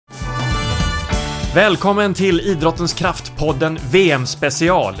Välkommen till Idrottens kraftpodden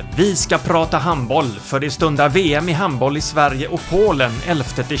VM-special. Vi ska prata handboll för det stundar VM i handboll i Sverige och Polen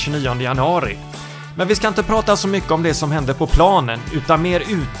 11-29 januari. Men vi ska inte prata så mycket om det som händer på planen utan mer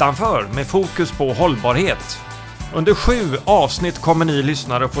utanför med fokus på hållbarhet. Under 7 avsnitt kommer ni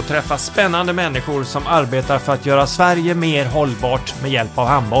lyssnare få träffa spännande människor som arbetar för att göra Sverige mer hållbart med hjälp av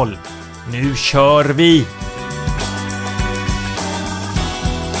handboll. Nu kör vi!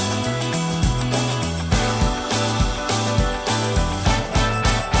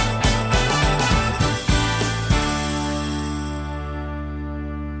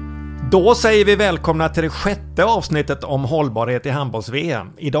 Då säger vi välkomna till det 6:e avsnittet om hållbarhet i handbolls-VM.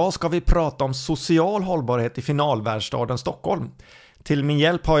 Idag ska vi prata om social hållbarhet i finalvärldsstaden Stockholm. Till min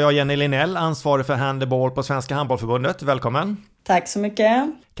hjälp har jag Jenny Linell, ansvarig för handboll på Svenska handbollförbundet. Välkommen! Tack så mycket!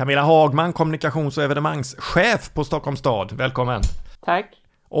 Camilla Hagman, kommunikations- och evenemangschef på Stockholms stad. Välkommen! Tack!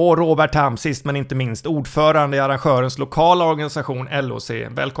 Och Robert Tam, sist men inte minst, ordförande i arrangörens lokala organisation LOC.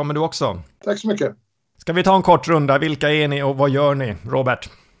 Välkommen du också! Tack så mycket! Ska vi ta en kort runda? Vilka är ni och vad gör ni? Robert?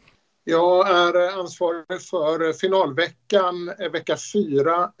 Jag är ansvarig för finalveckan, vecka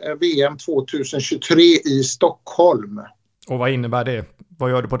 4, VM 2023 i Stockholm. Och vad innebär det? Vad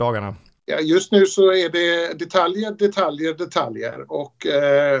gör du på dagarna? Ja, just nu så är det detaljer och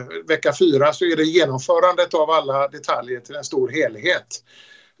vecka 4 så är det genomförandet av alla detaljer till en stor helhet.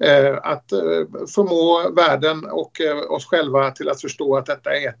 Att förmå världen och oss själva till att förstå att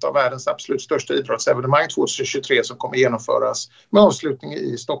detta är ett av världens absolut största idrottsevenemang 2023 som kommer genomföras med avslutning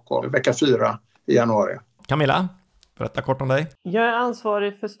i Stockholm vecka 4 i januari. Camilla, berätta kort om dig. Jag är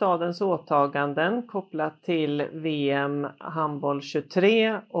ansvarig för stadens åtaganden kopplat till VM handboll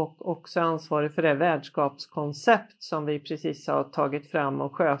 23 och också ansvarig för det värdskapskoncept som vi precis har tagit fram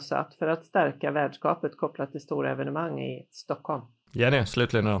och sjösatt för att stärka värdskapet kopplat till stora evenemang i Stockholm. Jenny,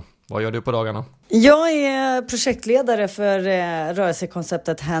 slutligen då. Vad gör du på dagarna? Jag är projektledare för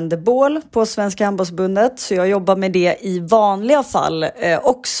rörelsekonceptet Handball på Svenska handbollsförbundet. Så jag jobbar med det i vanliga fall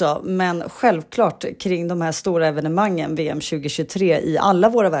också. Men självklart kring de här stora evenemangen VM 2023 i alla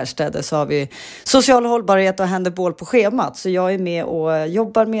våra världstäder så har vi social hållbarhet och handball på schemat. Så jag är med och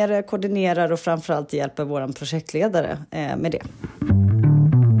jobbar med det, koordinerar och framförallt hjälper vår projektledare med det.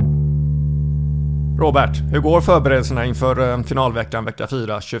 Robert, hur går förberedelserna inför finalveckan vecka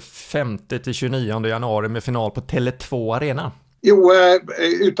 4, 25-29 januari med final på Tele2 Arena? Jo,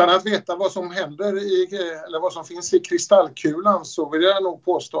 utan att veta vad som händer eller vad som finns i kristallkulan så vill jag nog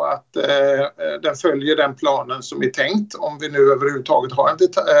påstå att den följer den planen som är tänkt om vi nu överhuvudtaget har en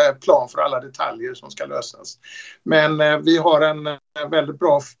plan för alla detaljer som ska lösas. Men vi har en väldigt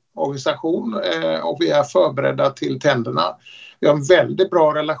bra organisation och vi är förberedda till tänderna. Vi har en väldigt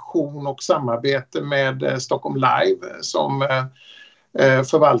bra relation och samarbete med Stockholm Live som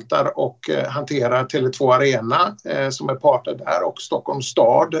förvaltar och hanterar Tele2 Arena som är partner där och Stockholms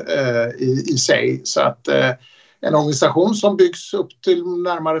stad i sig. Så att en organisation som byggs upp till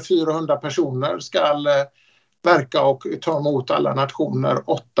närmare 400 personer ska verka och ta emot alla nationer,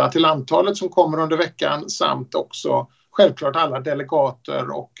 8 till antalet som kommer under veckan samt också självklart alla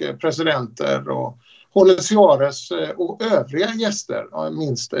delegater och presidenter och Honesiares och övriga gäster,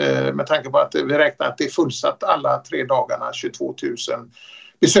 minst med tanke på att vi räknar att det är fullsatt alla 3 dagarna, 22 000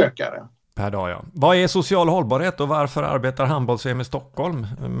 besökare. Per dag, ja. Vad är social hållbarhet och varför arbetar handbolls-VM i Stockholm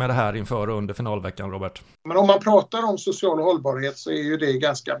med det här inför och under finalveckan, Robert? Men om man pratar om social hållbarhet så är ju det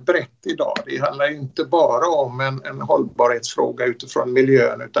ganska brett idag. Det handlar ju inte bara om en hållbarhetsfråga utifrån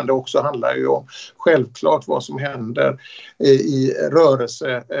miljön utan det också handlar ju om självklart vad som händer i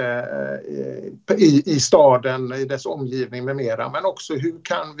rörelse i staden, i dess omgivning med mera. Men också hur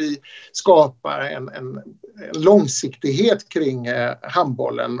kan vi skapa en långsiktighet kring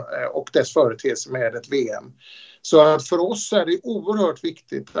handbollen och dess företeelse med ett VM. Så att för oss är det oerhört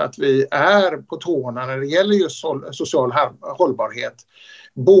viktigt att vi är på tårna när det gäller just social hållbarhet.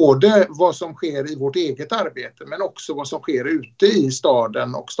 Både vad som sker i vårt eget arbete men också vad som sker ute i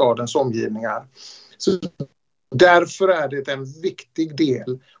staden och stadens omgivningar. Så därför är det en viktig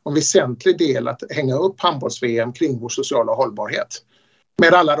del, en väsentlig del att hänga upp handbolls-VM kring vår sociala hållbarhet.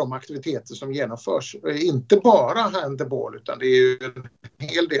 Med alla de aktiviteter som genomförs. Inte bara handboll utan det är ju en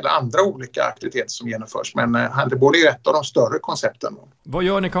hel del andra olika aktiviteter som genomförs. Men handboll är ett av de större koncepten. Vad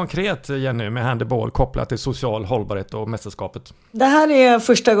gör ni konkret, Jenny, med handboll kopplat till social hållbarhet och mästerskapet? Det här är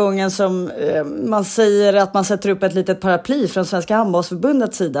första gången som man säger att man sätter upp ett litet paraply från Svenska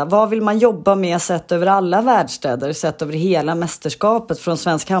handbollsförbundets sida. Vad vill man jobba med sett över alla världsstäder, sett över hela mästerskapet från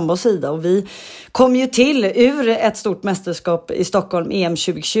Svenska handbolls sida? Och vi kom ju till ur ett stort mästerskap i Stockholm VM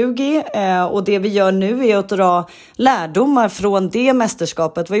 2020 och det vi gör nu är att dra lärdomar från det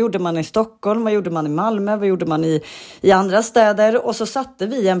mästerskapet. Vad gjorde man i Stockholm, vad gjorde man i Malmö, vad gjorde man i andra städer, och så satte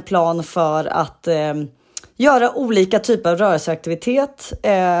vi en plan för att göra olika typer av rörelseaktivitet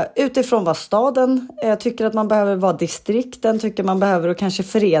utifrån vad staden tycker att man behöver, vad distrikten tycker man behöver och kanske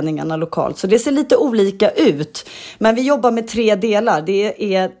föreningarna lokalt. Så det ser lite olika ut. Men vi jobbar med 3 delar.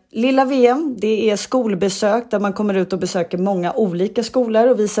 Det är lilla VM, det är skolbesök där man kommer ut och besöker många olika skolor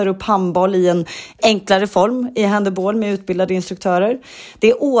och visar upp handboll i en enklare form i handboll med utbildade instruktörer. Det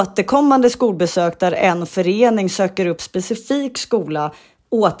är återkommande skolbesök där en förening söker upp specifik skola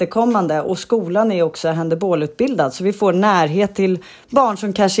återkommande, och skolan är också handbollutbildad, så vi får närhet till barn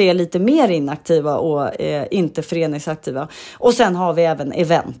som kanske är lite mer inaktiva och inte föreningsaktiva. Och sen har vi även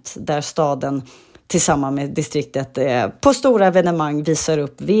event där staden tillsammans med distriktet på stora evenemang visar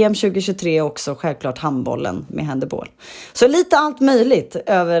upp VM 2023 och också självklart handbollen med handboll. Så lite allt möjligt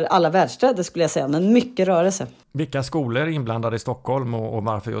över alla världsstäder skulle jag säga, men mycket rörelse. Vilka skolor är inblandade i Stockholm och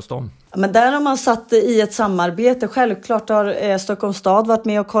varför just dem? Men där har man satt i ett samarbete. Självklart har Stockholms stad varit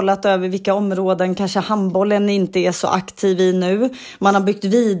med och kollat över vilka områden kanske handbollen inte är så aktiv i nu. Man har byggt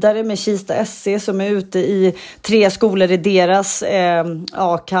vidare med Kista SC som är ute i 3 skolor i deras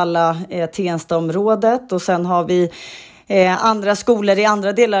Akalla, Tensta-området, och sen har vi andra skolor i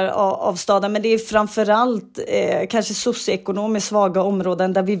andra delar av staden, men det är framförallt kanske socioekonomiskt svaga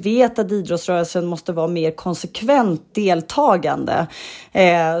områden där vi vet att idrottsrörelsen måste vara mer konsekvent deltagande.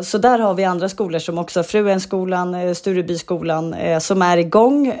 Så där har vi andra skolor som också Fruenskolan, Sturebyskolan som är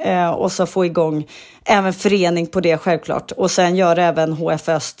igång, och så få igång även förening på det självklart. Och sen gör även HF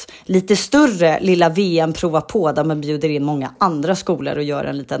Öst lite större lilla VM prova på där man bjuder in många andra skolor och gör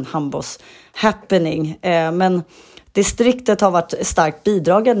en liten handbolls happening. Men distriktet har varit starkt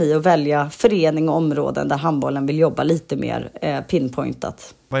bidragande i att välja förening och områden där handbollen vill jobba lite mer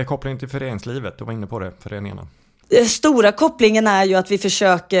pinpointat. Vad är kopplingen till föreningslivet? Du var inne på det, föreningarna. Stora kopplingen är ju att vi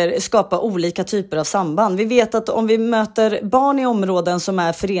försöker skapa olika typer av samband. Vi vet att om vi möter barn i områden som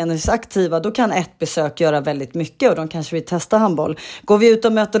är föreningsaktiva, då kan ett besök göra väldigt mycket och de kanske vill testa handboll. Går vi ut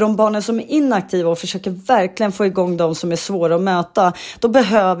och möter de barnen som är inaktiva och försöker verkligen få igång de som är svåra att möta, då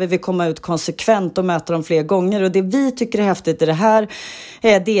behöver vi komma ut konsekvent och möta dem fler gånger. Och det vi tycker är häftigt i det här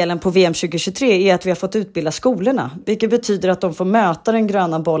delen på VM 2023 är att vi har fått utbilda skolorna, vilket betyder att de får möta den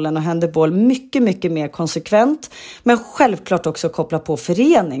gröna bollen och handboll mycket, mycket mer konsekvent. Men självklart också koppla på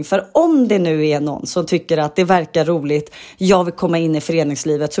förening. För om det nu är någon som tycker att det verkar roligt, jag vill komma in i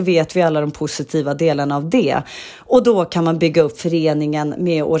föreningslivet, så vet vi alla de positiva delarna av det. Och då kan man bygga upp föreningen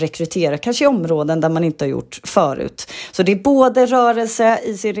med att rekrytera kanske i områden där man inte har gjort förut. Så det är både rörelse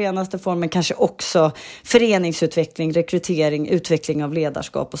i sin renaste form, men kanske också föreningsutveckling, rekrytering, utveckling av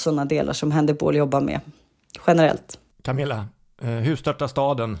ledarskap och sådana delar som handboll jobbar med generellt. Camilla, hur stöttar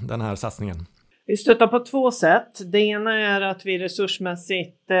staden den här satsningen? Vi stöttar på 2 sätt. Det ena är att vi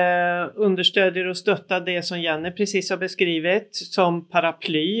resursmässigt understödjer och stöttar det som Jenny precis har beskrivit som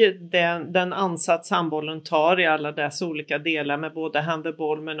paraply. Den ansats handbollen tar i alla dess olika delar med både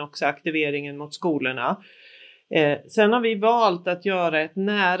handboll men också aktiveringen mot skolorna. Sen har vi valt att göra ett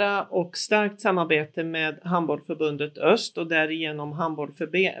nära och starkt samarbete med Handbollförbundet Öst och därigenom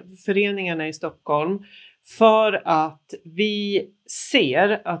handbollföreningarna i Stockholm. För att vi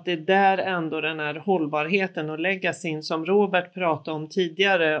ser att det där ändå den här hållbarheten och legacy som Robert pratade om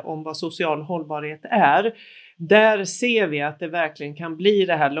tidigare om vad social hållbarhet är. Där ser vi att det verkligen kan bli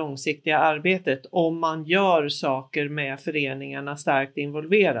det här långsiktiga arbetet om man gör saker med föreningarna starkt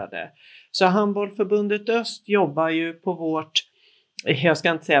involverade. Så Handbollförbundet Öst jobbar ju på vårt, jag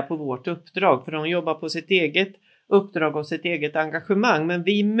ska inte säga på vårt uppdrag, för de jobbar på sitt eget uppdrag och sitt eget engagemang. Men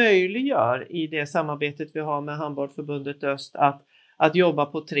vi möjliggör i det samarbetet vi har med Handbollförbundet Öst att jobba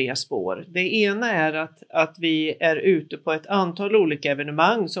på 3 spår. Det ena är att vi är ute på ett antal olika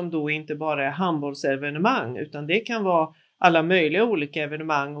evenemang som då inte bara är handbollsevenemang, utan det kan vara alla möjliga olika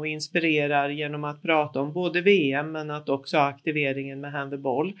evenemang och inspirerar genom att prata om både VM men att också aktiveringen med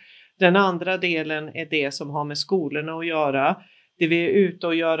handboll. Den andra delen är det som har med skolorna att göra. Det vi är ute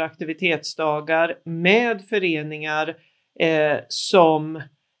och gör aktivitetsdagar med föreningar som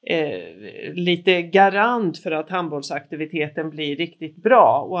lite garant för att handbollsaktiviteten blir riktigt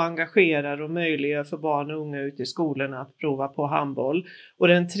bra och engagerar och möjliggör för barn och unga ute i skolorna att prova på handboll. Och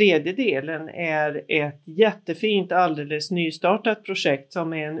den tredje delen är ett jättefint alldeles nystartat projekt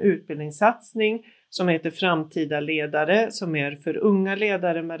som är en utbildningssatsning som heter Framtida ledare, som är för unga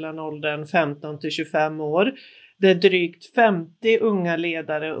ledare mellan åldern 15 till 25 år. Där drygt 50 unga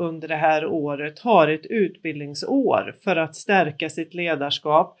ledare under det här året har ett utbildningsår för att stärka sitt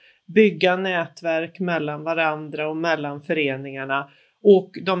ledarskap, bygga nätverk mellan varandra och mellan föreningarna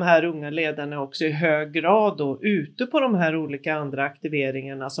Och de här unga ledarna är också i hög grad då ute på de här olika andra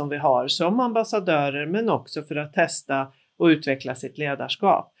aktiveringarna som vi har som ambassadörer, men också för att testa och utveckla sitt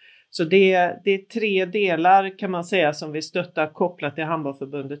ledarskap. Så det är 3 delar kan man säga som vi stöttar kopplat till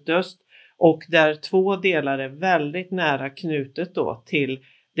Handbollförbundet Öst, och där 2 delar är väldigt nära knutet då till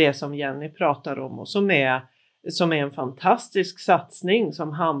det som Jenny pratar om och som är en fantastisk satsning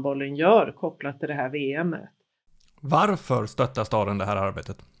som handbollen gör kopplat till det här VM:et. Varför stöttar staden det här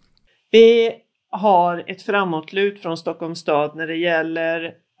arbetet? Vi har ett framåtlut från Stockholms stad när det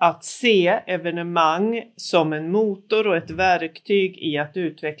gäller att se evenemang som en motor och ett verktyg i att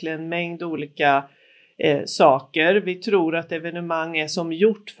utveckla en mängd olika saker. Vi tror att evenemang är som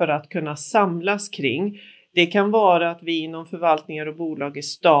gjort för att kunna samlas kring. Det kan vara att vi inom förvaltningar och bolag i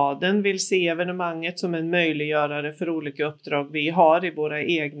staden vill se evenemanget som en möjliggörare för olika uppdrag vi har i våra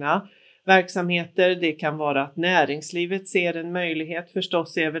egna verksamheter. Det kan vara att näringslivet ser en möjlighet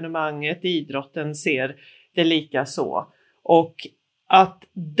förstås i evenemanget. Idrotten ser det lika så. Och att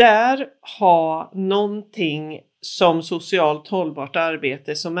där ha någonting som socialt hållbart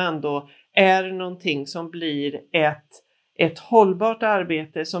arbete som ändå är någonting som blir ett hållbart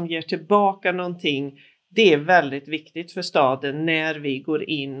arbete som ger tillbaka någonting. Det är väldigt viktigt för staden när vi går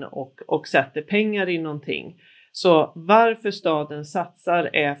in och sätter pengar i någonting. Så varför staden satsar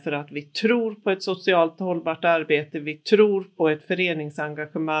är för att vi tror på ett socialt hållbart arbete. Vi tror på ett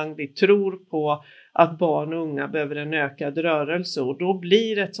föreningsengagemang. Vi tror på att barn och unga behöver en ökad rörelse. Och då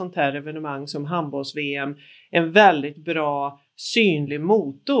blir ett sånt här evenemang som handbolls-VM en väldigt bra synlig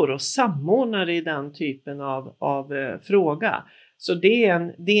motor och samordnare i den typen av fråga. Så det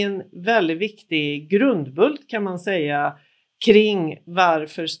är en väldigt viktig grundbult kan man säga kring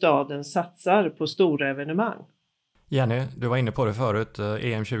varför staden satsar på stora evenemang. Jenny, du var inne på det förut,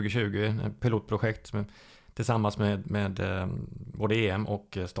 EM 2020, ett pilotprojekt tillsammans med både EM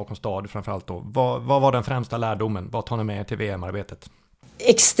och Stockholms stad framförallt då. Vad var den främsta lärdomen? Vad tar ni med till VM-arbetet?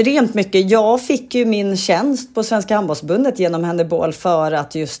 Extremt mycket. Jag fick ju min tjänst på Svenska handbollsbundet genom Handebol för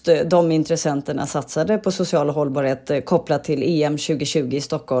att just de intressenterna satsade på social hållbarhet kopplat till EM 2020 i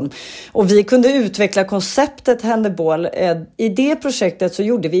Stockholm. Och vi kunde utveckla konceptet Handebol. I det projektet så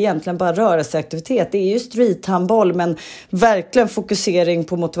gjorde vi egentligen bara rörelseaktivitet. Det är ju streethandboll men verkligen fokusering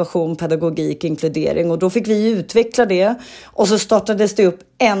på motivation, pedagogik, inkludering. Och då fick vi utveckla det och så startades det upp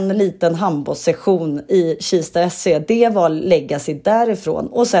en liten handbollssektion i Kista SC. Det var legacy därifrån.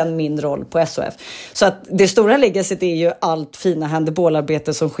 Och sen min roll på SOF. Så att det stora legacyt är ju allt fina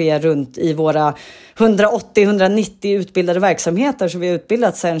handbollarbete som sker runt i våra 180-190 utbildade verksamheter som vi har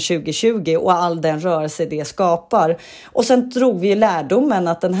utbildat sedan 2020 och all den rörelse det skapar. Och sen drog vi lärdomen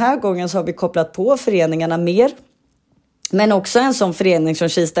att den här gången så har vi kopplat på föreningarna mer. Men också en sån förening som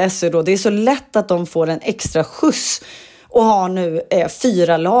Kista SC då, det är så lätt att de får en extra skjuts och har nu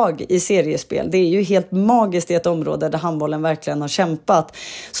 4 lag i seriespel. Det är ju helt magiskt i ett område där handbollen verkligen har kämpat.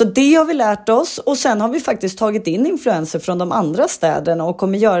 Så det har vi lärt oss och sen har vi faktiskt tagit in influenser från de andra städerna och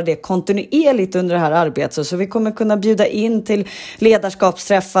kommer göra det kontinuerligt under det här arbetet. Så vi kommer kunna bjuda in till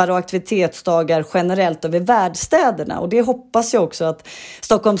ledarskapsträffar och aktivitetsdagar generellt över världstäderna. Och det hoppas jag också att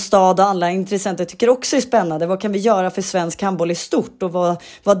Stockholms stad och alla intressenter tycker också är spännande. Vad kan vi göra för svensk handboll i stort och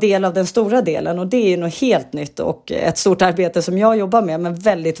vad del av den stora delen? Och det är ju något helt nytt och ett stort arbete som jag jobbar med, men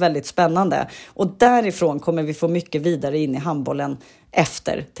väldigt, väldigt spännande. Och därifrån kommer vi få mycket vidare in i handbollen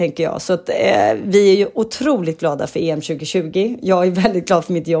efter, tänker jag. Så att, vi är ju otroligt glada för EM 2020. Jag är väldigt glad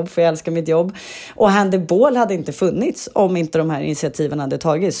för mitt jobb, för jag älskar mitt jobb. Och Handebol hade inte funnits om inte de här initiativen hade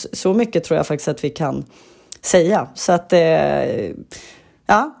tagits. Så mycket tror jag faktiskt att vi kan säga. Så att,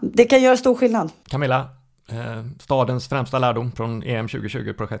 ja, det kan göra stor skillnad. Camilla, stadens främsta lärdom från EM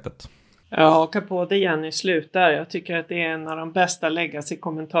 2020-projektet? Jag hakar på det Jenny slutar. Jag tycker att det är en av de bästa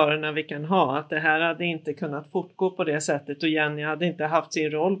legacy-kommentarerna vi kan ha. Att det här hade inte kunnat fortgå på det sättet och Jenny hade inte haft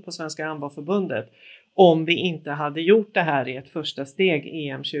sin roll på Svenska handbollförbundet om vi inte hade gjort det här i ett första steg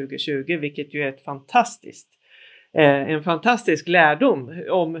EM 2020, vilket ju är en fantastisk lärdom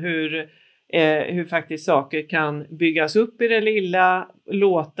om hur faktiskt saker kan byggas upp i det lilla,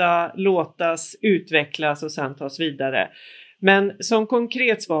 låtas utvecklas och sen tas vidare. Men som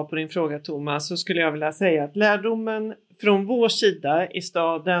konkret svar på din fråga Thomas så skulle jag vilja säga att lärdomen från vår sida i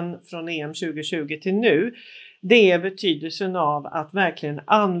staden från EM 2020 till nu, det är betydelsen av att verkligen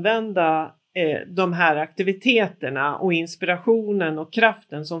använda de här aktiviteterna och inspirationen och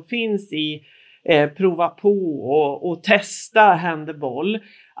kraften som finns i prova på och testa handboll.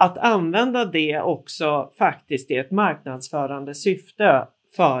 Att använda det också faktiskt i ett marknadsförande syfte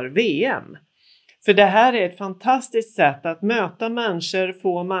för VM. För det här är ett fantastiskt sätt att möta människor,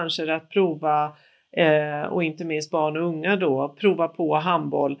 få människor att prova och inte minst barn och unga då, prova på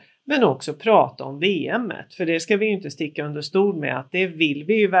handboll, men också prata om VM:et. För det ska vi ju inte sticka under stol med, att det vill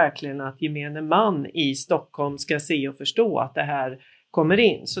vi ju verkligen att gemene man i Stockholm ska se och förstå att det här kommer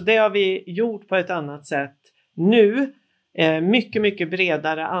in. Så det har vi gjort på ett annat sätt nu. Mycket, mycket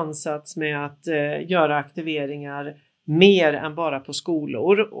bredare ansats med att göra aktiveringar mer än bara på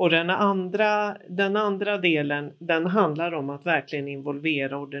skolor. Och den andra delen, den handlar om att verkligen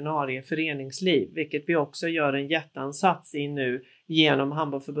involvera ordinarie föreningsliv, vilket vi också gör en jätteansats i nu genom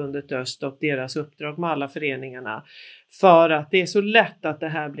Handbollförbundet Öst och deras uppdrag med alla föreningarna. För att det är så lätt att det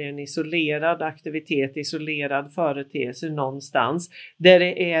här blir en isolerad aktivitet, isolerad företeelse någonstans där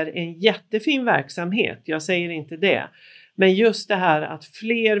det är en jättefin verksamhet. Jag säger inte det. Men just det här att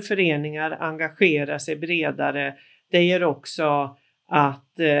fler föreningar engagerar sig bredare, det ger också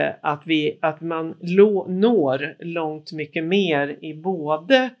att man når långt mycket mer i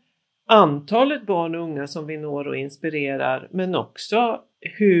både antalet barn och unga som vi når och inspirerar, men också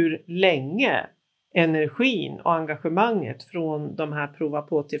hur länge energin och engagemanget från de här prova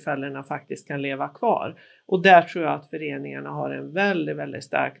på-tillfällena faktiskt kan leva kvar. Och där tror jag att föreningarna har en väldigt, väldigt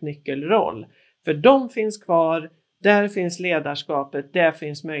stark nyckelroll. För de finns kvar, där finns ledarskapet, där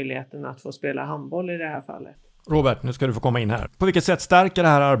finns möjligheten att få spela handboll i det här fallet. Robert, nu ska du få komma in här. På vilket sätt stärker det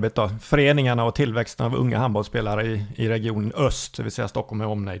här arbetet då? Föreningarna och tillväxten av unga handbollsspelare i regionen Öst, det vill säga Stockholm med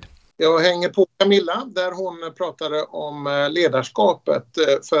omnejd? Jag hänger på Camilla där hon pratade om ledarskapet,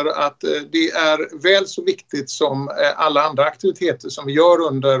 för att det är väl så viktigt som alla andra aktiviteter som vi gör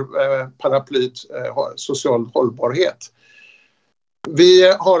under paraplyt social hållbarhet.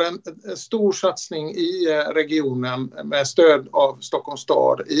 Vi har en stor satsning i regionen med stöd av Stockholms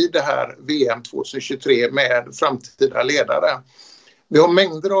stad i det här VM 2023 med framtida ledare. Vi har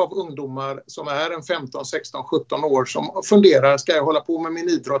mängder av ungdomar som är en 15, 16, 17 år som funderar, ska jag hålla på med min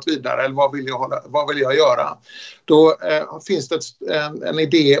idrott vidare eller vad vill jag göra? Då finns det en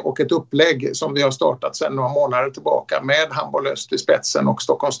idé och ett upplägg som vi har startat sedan några månader tillbaka med Handboll Öst i spetsen och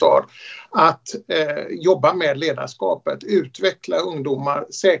Stockholms stad. Att jobba med ledarskapet, utveckla ungdomar,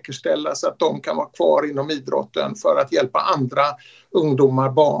 säkerställa så att de kan vara kvar inom idrotten för att hjälpa andra ungdomar,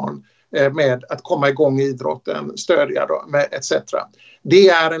 barn med att komma igång i idrotten, stödja med etc. Det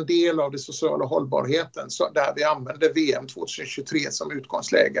är en del av den sociala hållbarheten där vi använder VM 2023 som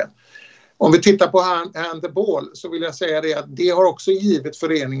utgångsläge. Om vi tittar på handboll så vill jag säga det att det har också givit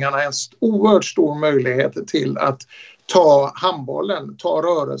föreningarna en oerhört stor möjlighet till att ta handbollen, ta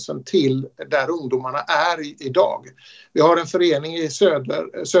rörelsen till där ungdomarna är idag. Vi har en förening i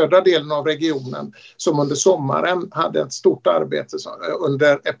södra delen av regionen som under sommaren hade ett stort arbete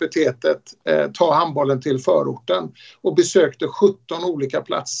under epitetet ta handbollen till förorten och besökte 17 olika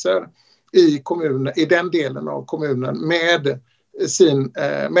platser i den delen av kommunen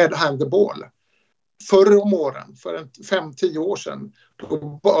med handboll. Förr om åren, för 5-10 år sedan,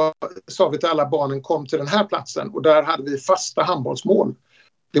 då sa vi till alla barnen kom till den här platsen och där hade vi fasta handbollsmål.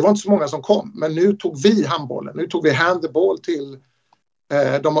 Det var inte så många som kom, men nu tog vi handbollen. Nu tog vi handboll till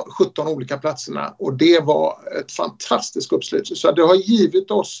de 17 olika platserna och det var ett fantastiskt uppslutning. Så det har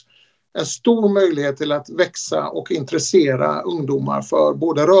givit oss en stor möjlighet till att växa och intressera ungdomar för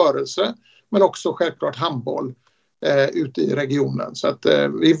både rörelse men också självklart handboll ute i regionen. Så att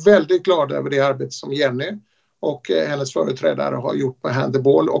vi är väldigt glada över det arbete som Jenny och hennes företrädare har gjort med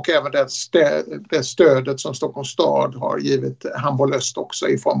handboll och även det stödet som Stockholms stad har givit Handboll Öst också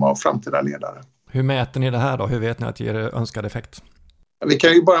i form av framtida ledare. Hur mäter ni det här då? Hur vet ni att det ger önskad effekt? Vi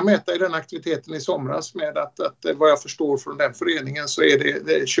kan ju bara mäta i den aktiviteten i somras med att vad jag förstår från den föreningen så är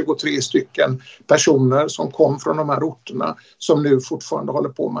det 23 stycken personer som kom från de här orterna som nu fortfarande håller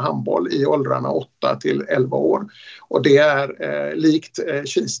på med handboll i åldrarna 8 till 11 år. Och det är likt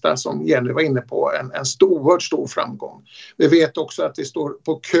Kista som Jenny var inne på en oerhört stor framgång. Vi vet också att vi står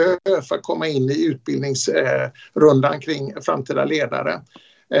på kö för att komma in i utbildningsrundan kring framtida ledare.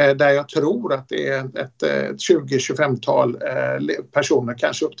 Där jag tror att det är ett 20-25-tal personer,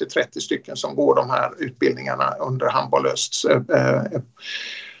 kanske upp till 30 stycken som går de här utbildningarna under Handboll Östs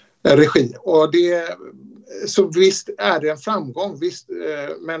regi. Så visst är det en framgång, visst,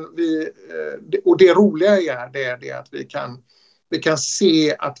 men och det roliga är det att vi kan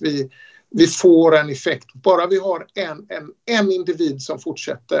se att vi får en effekt. Bara vi har en individ som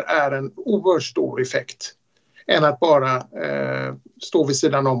fortsätter är en oerhört stor effekt. Än att bara stå vid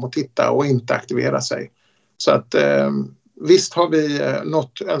sidan om och titta och inte aktivera sig. Så att visst har vi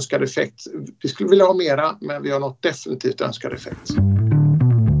nått önskad effekt. Vi skulle vilja ha mera, men vi har nått definitivt önskad effekt.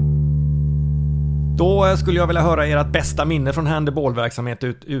 Då skulle jag vilja höra ert bästa minne från handbollverksamhet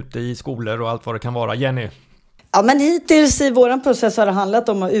ute i skolor och allt vad det kan vara. Jenny? Ja, men hittills i våran process har det handlat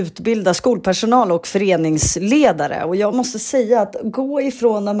om att utbilda skolpersonal och föreningsledare. Och jag måste säga att gå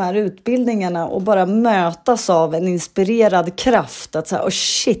ifrån de här utbildningarna och bara mötas av en inspirerad kraft. Att säga,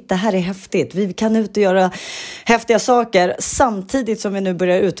 shit, det här är häftigt. Vi kan ut och göra häftiga saker. Samtidigt som vi nu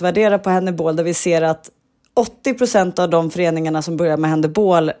börjar utvärdera på handboll, där vi ser att 80% av de föreningarna som börjar med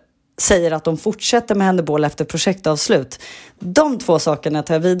handboll säger att de fortsätter med handboll efter projektavslut. De två sakerna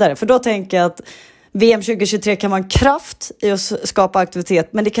tar jag vidare. För då tänker jag att VM 2023 kan vara en kraft i att skapa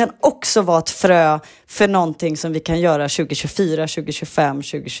aktivitet, men det kan också vara ett frö för någonting som vi kan göra 2024, 2025,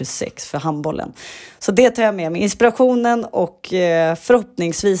 2026 för handbollen. Så det tar jag med mig. Inspirationen och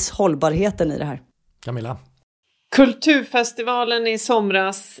förhoppningsvis hållbarheten i det här. Camilla? Kulturfestivalen i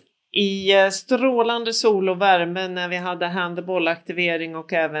somras i strålande sol och värme när vi hade handbollaktivering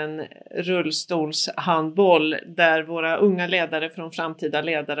och även rullstolshandboll, där våra unga ledare från Framtida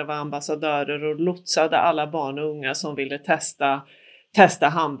ledare var ambassadörer och lotsade alla barn och unga som ville testa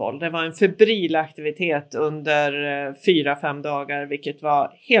handboll. Det var en febril aktivitet under 4-5 dagar, vilket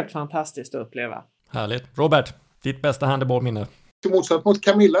var helt fantastiskt att uppleva. Härligt. Robert, ditt bästa handbollminne? I motsats mot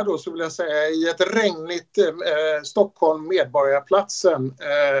Camilla då, så vill jag säga, i ett regnigt Stockholm, Medborgarplatsen,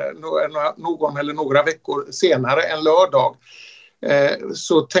 någon eller några veckor senare, en lördag,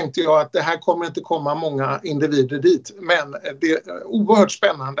 så tänkte jag att det här kommer inte komma många individer dit. Men det är oerhört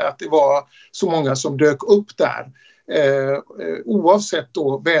spännande att det var så många som dök upp där, oavsett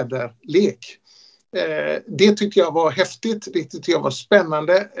då väderlek. Det tyckte jag var häftigt, det tyckte jag var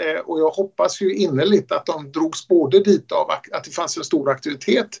spännande, och jag hoppas ju innerligt att de drogs både dit av att det fanns en stor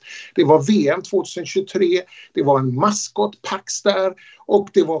aktivitet. Det var VM 2023, det var en maskotpax där och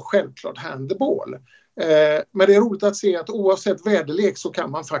det var självklart handboll. Men det är roligt att se att oavsett väderlek så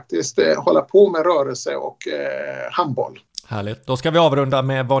kan man faktiskt hålla på med rörelse och handboll. Härligt. Då ska vi avrunda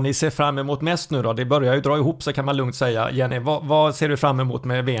med vad ni ser fram emot mest nu då. Det börjar ju dra ihop sig, kan man lugnt säga. Jenny, vad ser du fram emot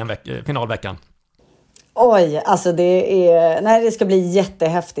med VM-finalveckan? Oj, alltså det ska bli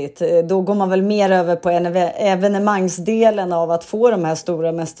jättehäftigt. Då går man väl mer över på evenemangsdelen av att få de här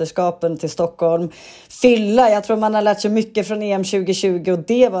stora mästerskapen till Stockholm. Jag tror man har lärt sig mycket från EM 2020 och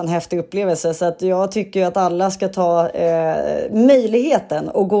det var en häftig upplevelse. Så att jag tycker att alla ska ta möjligheten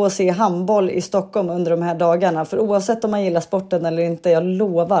att gå och se handboll i Stockholm under de här dagarna. För oavsett om man gillar sporten eller inte, jag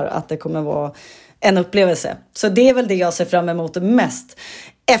lovar att det kommer vara en upplevelse. Så det är väl det jag ser fram emot mest.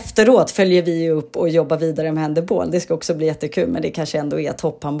 Efteråt följer vi upp och jobbar vidare med handboll. Det ska också bli jättekul, men det kanske ändå är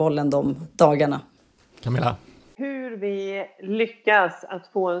topphandbollen de dagarna. Camilla? Hur vi lyckas att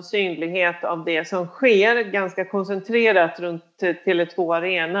få en synlighet av det som sker ganska koncentrerat runt Tele2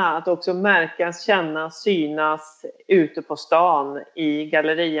 Arena. Att också märkas, kännas, synas ute på stan i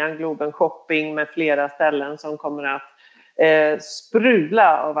Gallerian, Globen Shopping med flera ställen som kommer att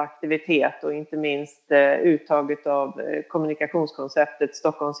sprudla av aktivitet, och inte minst uttaget av kommunikationskonceptet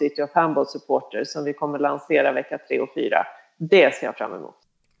Stockholm City of Handball Supporters som vi kommer lansera vecka 3 och 4. Det ser jag fram emot.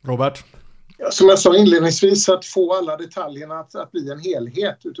 Robert? Som jag sa inledningsvis, att få alla detaljerna att bli en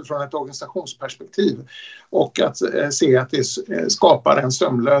helhet utifrån ett organisationsperspektiv och att se att det skapar en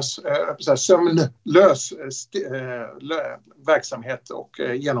sömlös verksamhet och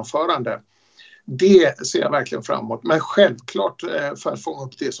genomförande. Det ser jag verkligen framåt. Men självklart, för att fånga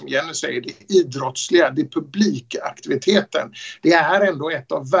upp det som Jenny säger, det idrottsliga, det publikaktiviteten. Det är ändå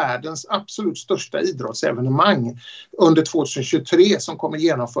ett av världens absolut största idrottsevenemang under 2023 som kommer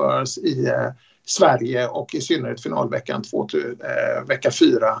genomföras i Sverige, och i synnerhet finalveckan vecka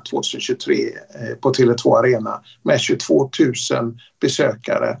 4 2023 på Tele2 Arena med 22 000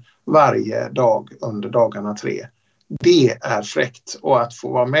 besökare varje dag under dagarna 3. Det är fräckt, och att få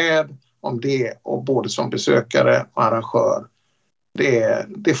vara med om det, och både som besökare och arrangör,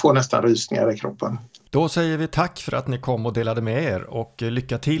 det får nästan rysningar i kroppen. Då säger vi tack för att ni kom och delade med er, och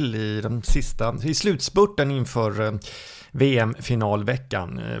lycka till i slutspurten inför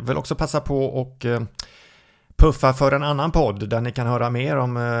VM-finalveckan. Jag vill också passa på och puffa för en annan podd där ni kan höra mer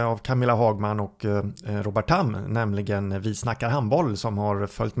om av Camilla Hagman och Robert Tam, nämligen Vi snackar handboll, som har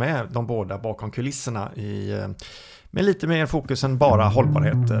följt med de båda bakom kulisserna med lite mer fokus än bara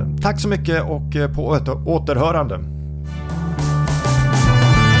hållbarhet. Tack så mycket, och på återhörande.